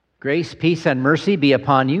Grace, peace, and mercy be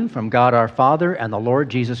upon you from God our Father and the Lord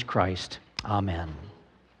Jesus Christ. Amen.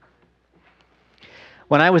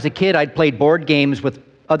 When I was a kid, I'd played board games with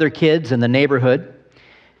other kids in the neighborhood,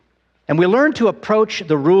 and we learned to approach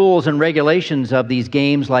the rules and regulations of these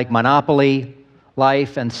games like Monopoly,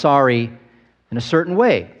 Life, and Sorry in a certain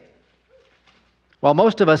way. While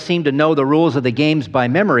most of us seem to know the rules of the games by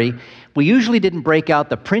memory, we usually didn't break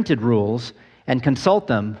out the printed rules and consult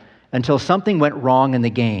them until something went wrong in the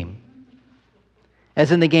game.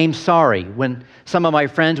 As in the game Sorry, when some of my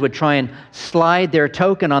friends would try and slide their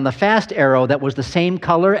token on the fast arrow that was the same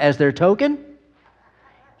color as their token,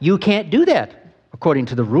 you can't do that according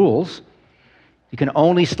to the rules. You can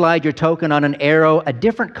only slide your token on an arrow a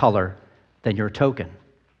different color than your token.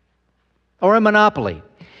 Or a Monopoly.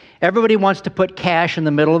 Everybody wants to put cash in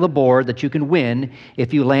the middle of the board that you can win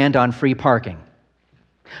if you land on free parking.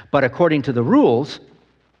 But according to the rules,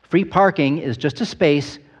 free parking is just a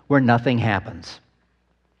space where nothing happens.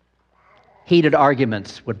 Heated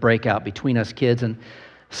arguments would break out between us kids, and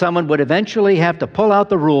someone would eventually have to pull out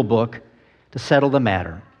the rule book to settle the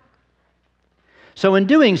matter. So in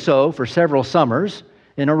doing so for several summers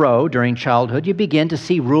in a row during childhood, you begin to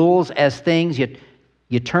see rules as things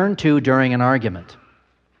you turn to during an argument.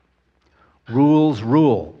 Rules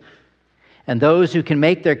rule. And those who can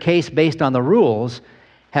make their case based on the rules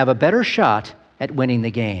have a better shot at winning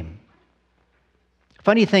the game.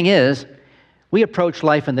 Funny thing is, we approach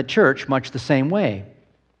life in the church much the same way.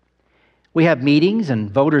 We have meetings and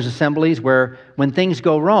voters' assemblies where when things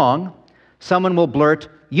go wrong, someone will blurt,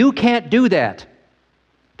 "You can't do that.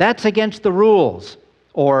 That's against the rules,"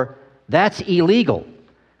 or "That's illegal,"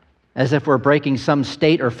 as if we're breaking some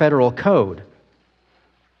state or federal code.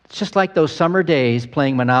 It's just like those summer days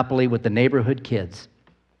playing Monopoly with the neighborhood kids.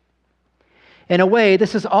 In a way,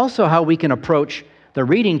 this is also how we can approach the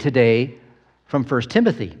reading today from 1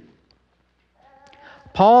 Timothy.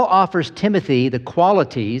 Paul offers Timothy the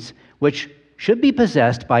qualities which should be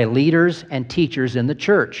possessed by leaders and teachers in the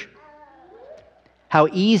church. How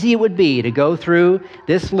easy it would be to go through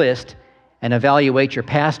this list and evaluate your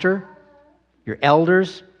pastor, your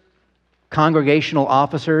elders, congregational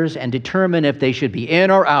officers, and determine if they should be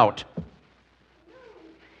in or out.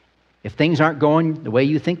 If things aren't going the way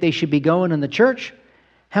you think they should be going in the church,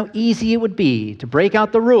 how easy it would be to break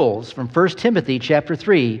out the rules from 1 Timothy chapter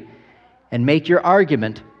 3 and make your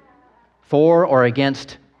argument for or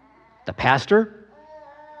against the pastor,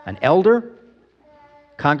 an elder,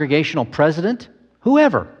 congregational president,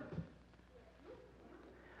 whoever.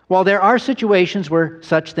 While there are situations where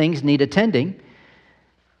such things need attending,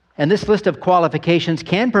 and this list of qualifications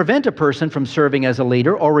can prevent a person from serving as a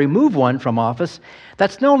leader or remove one from office,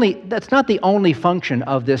 that's not the only function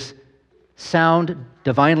of this sound,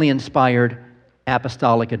 divinely inspired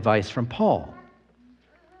apostolic advice from Paul.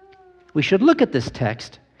 We should look at this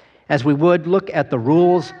text as we would look at the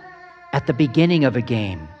rules at the beginning of a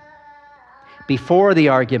game, before the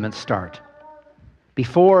arguments start,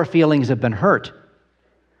 before feelings have been hurt,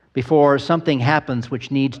 before something happens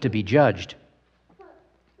which needs to be judged.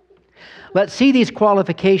 Let's see these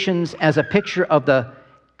qualifications as a picture of the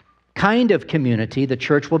kind of community the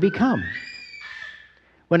church will become.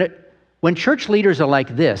 When church leaders are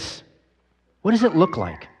like this, what does it look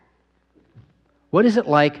like? What is it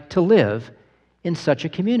like to live in such a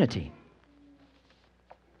community?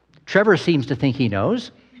 Trevor seems to think he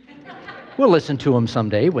knows. We'll listen to him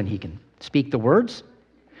someday when he can speak the words.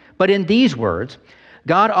 But in these words,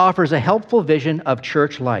 God offers a helpful vision of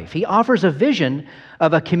church life. He offers a vision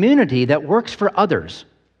of a community that works for others.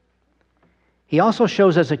 He also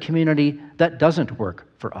shows us a community that doesn't work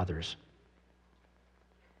for others,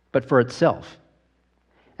 but for itself,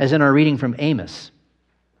 as in our reading from Amos.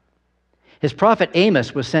 His prophet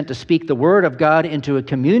Amos was sent to speak the word of God into a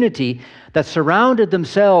community that surrounded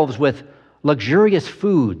themselves with luxurious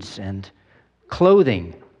foods and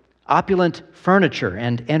clothing, opulent furniture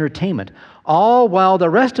and entertainment, all while the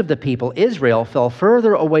rest of the people, Israel, fell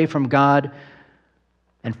further away from God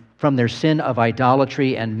and from their sin of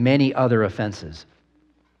idolatry and many other offenses.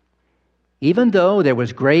 Even though there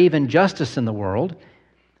was grave injustice in the world,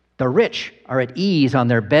 the rich are at ease on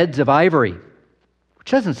their beds of ivory,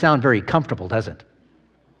 which doesn't sound very comfortable, does it?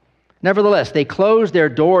 Nevertheless, they close their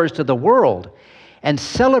doors to the world and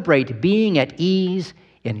celebrate being at ease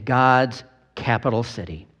in God's capital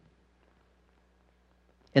city.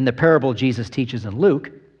 In the parable Jesus teaches in Luke,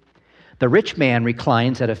 the rich man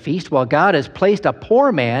reclines at a feast while God has placed a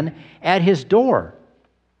poor man at his door.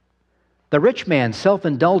 The rich man,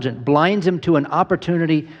 self-indulgent, blinds him to an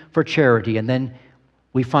opportunity for charity, and then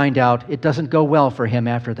we find out it doesn't go well for him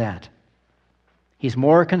after that. He's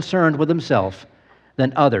more concerned with himself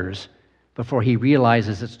than others before he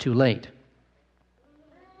realizes it's too late.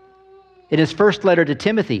 In his first letter to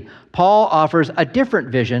Timothy, Paul offers a different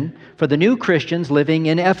vision for the new Christians living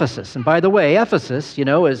in Ephesus. And by the way, Ephesus,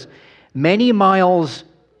 is many miles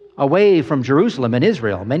away from Jerusalem in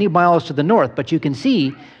Israel, many miles to the north. But you can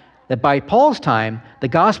see that by Paul's time, the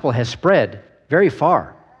gospel has spread very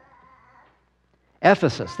far.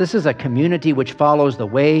 Ephesus, this is a community which follows the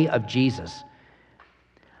way of Jesus.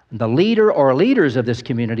 The leader or leaders of this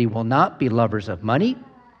community will not be lovers of money,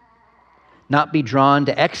 not be drawn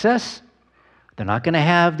to excess. They're not going to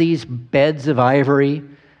have these beds of ivory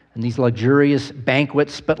and these luxurious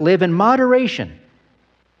banquets, but live in moderation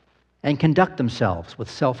and conduct themselves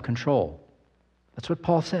with self-control. That's what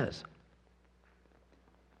Paul says.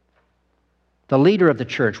 The leader of the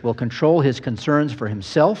church will control his concerns for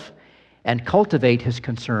himself and cultivate his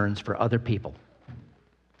concerns for other people.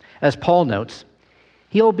 As Paul notes,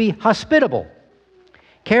 he'll be hospitable,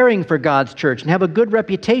 caring for God's church, and have a good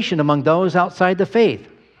reputation among those outside the faith.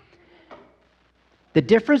 The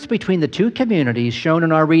difference between the two communities shown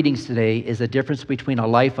in our readings today is the difference between a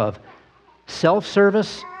life of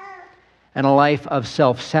self-service and a life of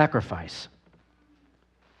self-sacrifice.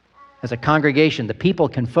 As a congregation, the people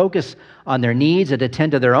can focus on their needs and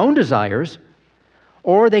attend to their own desires,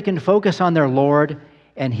 or they can focus on their Lord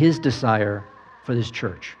and His desire for this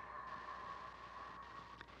church.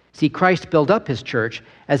 See, Christ built up His church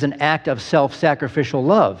as an act of self-sacrificial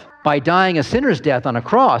love by dying a sinner's death on a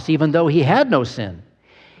cross, even though He had no sin.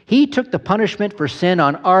 He took the punishment for sin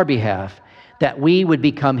on our behalf, that we would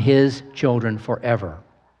become His children forever.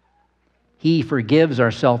 He forgives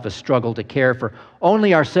our selfish struggle to care for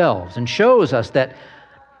only ourselves and shows us that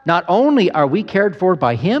not only are we cared for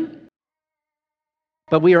by Him,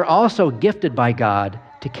 but we are also gifted by God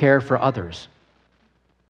to care for others.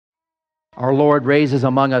 Our Lord raises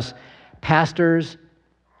among us pastors,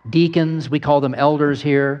 deacons, we call them elders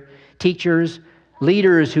here, teachers,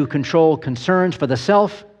 leaders who control concerns for the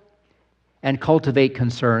self and cultivate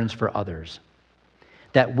concerns for others,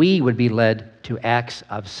 that we would be led to acts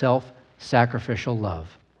of self-sacrificial love.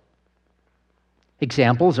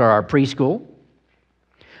 Examples are our preschool,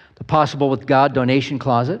 the Possible with God donation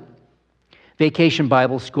closet, Vacation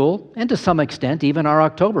Bible School, and to some extent, even our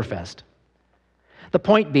Oktoberfest. The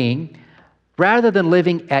point being, rather than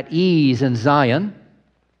living at ease in Zion,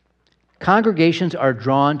 congregations are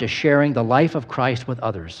drawn to sharing the life of Christ with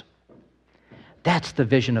others. That's the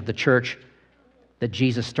vision of the church that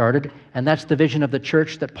Jesus started, and that's the vision of the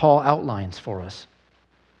church that Paul outlines for us.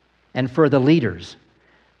 And for the leaders,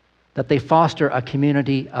 that they foster a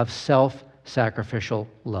community of self-sacrificial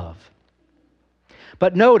love.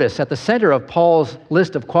 But notice, at the center of Paul's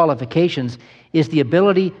list of qualifications is the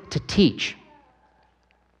ability to teach.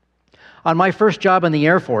 On my first job in the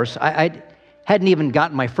Air Force, I hadn't even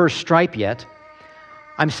gotten my first stripe yet.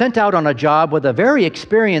 I'm sent out on a job with a very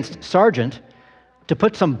experienced sergeant to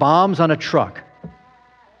put some bombs on a truck.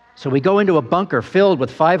 So we go into a bunker filled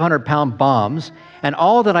with 500-pound bombs, and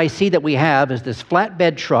all that I see that we have is this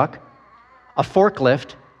flatbed truck, a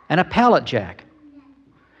forklift, and a pallet jack.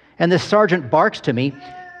 And this sergeant barks to me,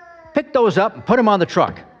 "Pick those up and put them on the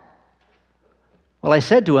truck." Well, I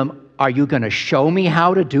said to him, "Are you going to show me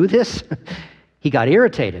how to do this?" He got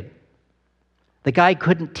irritated. The guy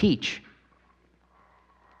couldn't teach.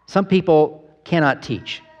 Some people cannot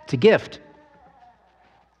teach. It's a gift.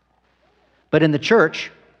 But in the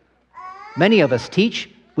church, many of us teach.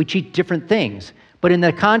 We teach different things. But in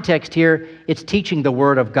the context here, it's teaching the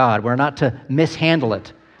Word of God. We're not to mishandle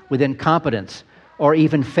it with incompetence or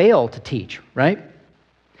even fail to teach, right?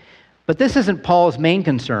 But this isn't Paul's main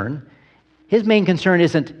concern. His main concern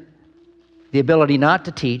isn't the ability not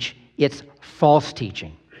to teach, it's false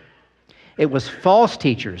teaching. It was false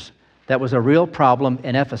teachers that was a real problem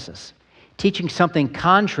in Ephesus, teaching something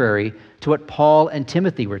contrary to what Paul and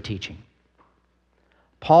Timothy were teaching.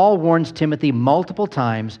 Paul warns Timothy multiple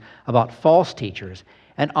times about false teachers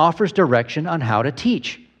and offers direction on how to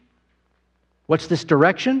teach. What's this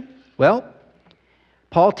direction? Well,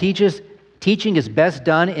 Paul teaches teaching is best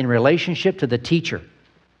done in relationship to the teacher.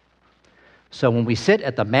 So when we sit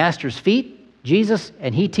at the Master's feet, Jesus,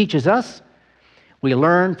 and He teaches us, we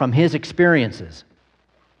learn from His experiences.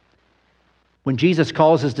 When Jesus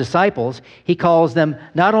calls His disciples, He calls them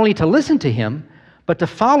not only to listen to Him, but to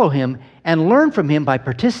follow Him and learn from Him by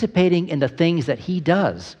participating in the things that He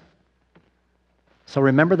does. So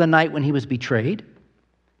remember the night when He was betrayed?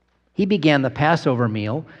 He began the Passover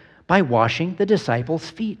meal by washing the disciples'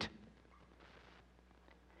 feet.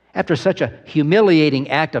 After such a humiliating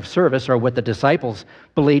act of service, or what the disciples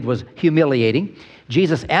believed was humiliating,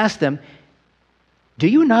 Jesus asked them, Do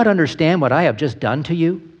you not understand what I have just done to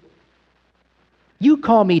you? You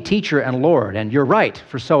call me teacher and Lord, and you're right,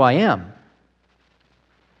 for so I am.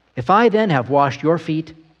 If I then have washed your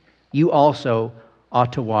feet, you also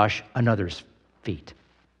ought to wash another's feet.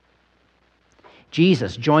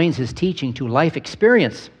 Jesus joins his teaching to life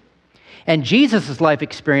experience. And Jesus' life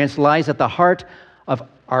experience lies at the heart of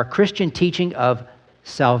our Christian teaching of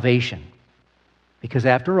salvation. Because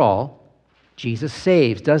after all, Jesus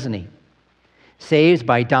saves, doesn't he? Saves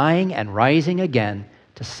by dying and rising again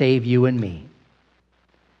to save you and me.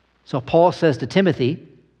 So Paul says to Timothy,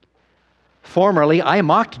 formerly I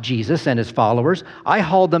mocked Jesus and his followers. I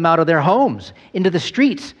hauled them out of their homes into the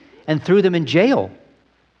streets and threw them in jail.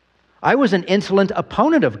 I was an insolent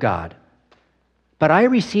opponent of God, but I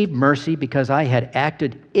received mercy because I had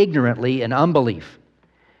acted ignorantly in unbelief,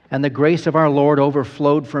 and the grace of our Lord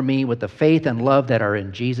overflowed for me with the faith and love that are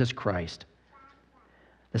in Jesus Christ.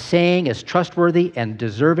 The saying is trustworthy and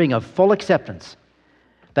deserving of full acceptance,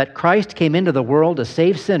 that Christ came into the world to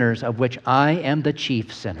save sinners, of which I am the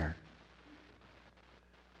chief sinner.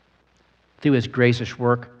 Through his gracious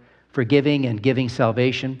work, forgiving and giving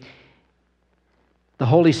salvation, the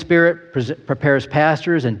Holy Spirit prepares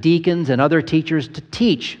pastors and deacons and other teachers to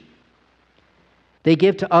teach. They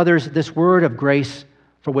give to others this word of grace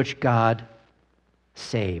for which God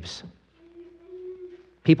saves.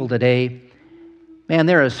 People today, man,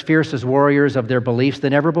 they're as fierce as warriors of their beliefs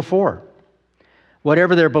than ever before.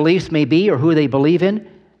 Whatever their beliefs may be or who they believe in,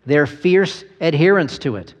 they're fierce adherents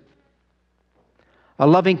to it. A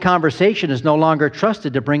loving conversation is no longer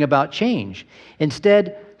trusted to bring about change.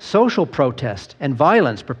 Instead, social protest and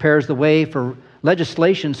violence prepares the way for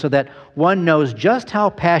legislation so that one knows just how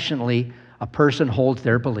passionately a person holds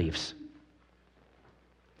their beliefs.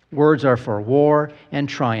 Words are for war and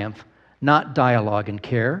triumph, not dialogue and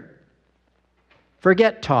care.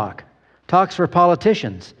 Forget talk. Talk's for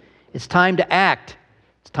politicians. It's time to act.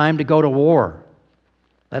 It's time to go to war.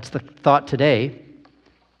 That's the thought today.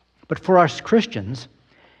 But for us Christians,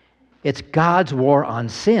 it's God's war on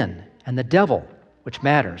sin and the devil which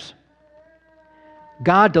matters.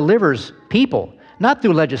 God delivers people, not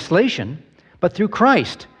through legislation, but through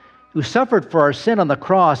Christ, who suffered for our sin on the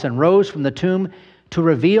cross and rose from the tomb to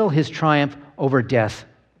reveal his triumph over death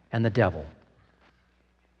and the devil.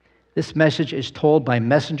 This message is told by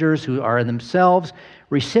messengers who are themselves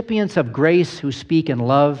recipients of grace, who speak in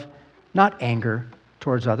love, not anger,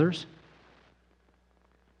 towards others.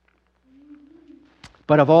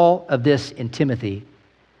 But of all of this in Timothy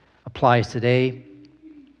applies today.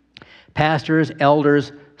 Pastors,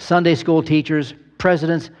 elders, Sunday school teachers,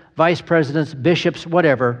 presidents, vice presidents, bishops,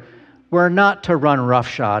 whatever, we're not to run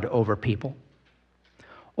roughshod over people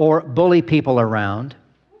or bully people around.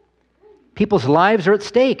 People's lives are at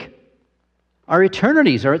stake. Our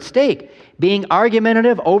eternities are at stake. Being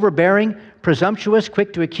argumentative, overbearing, presumptuous,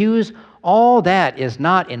 quick to accuse, all that is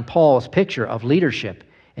not in Paul's picture of leadership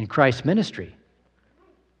in Christ's ministry.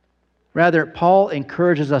 Rather, Paul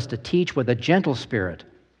encourages us to teach with a gentle spirit.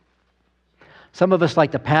 Some of us,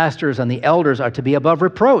 like the pastors and the elders, are to be above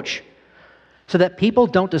reproach, so that people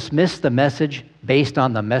don't dismiss the message based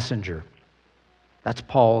on the messenger. That's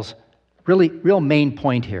Paul's real main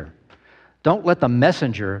point here. Don't let the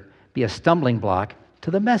messenger be a stumbling block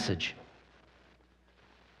to the message.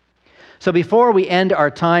 So before we end our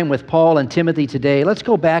time with Paul and Timothy today, let's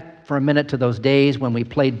go back for a minute to those days when we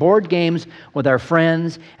played board games with our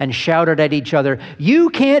friends and shouted at each other,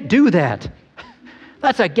 "You can't do that.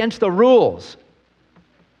 That's against the rules."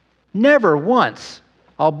 Never once,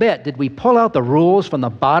 I'll bet, did we pull out the rules from the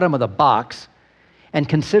bottom of the box and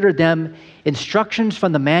consider them instructions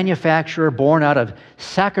from the manufacturer born out of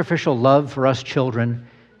sacrificial love for us children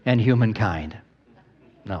and humankind.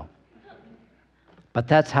 No. But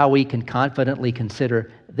that's how we can confidently consider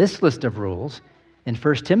this list of rules in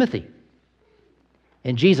 1 Timothy.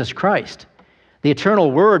 In Jesus Christ, the eternal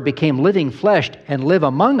Word became living flesh and lived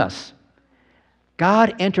among us.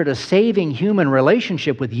 God entered a saving human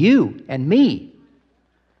relationship with you and me.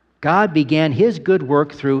 God began his good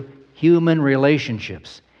work through human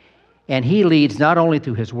relationships, and he leads not only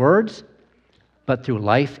through his words, but through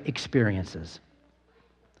life experiences.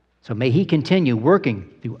 So may he continue working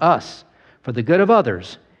through us for the good of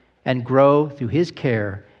others and grow through his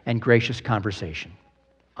care and gracious conversation.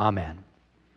 Amen.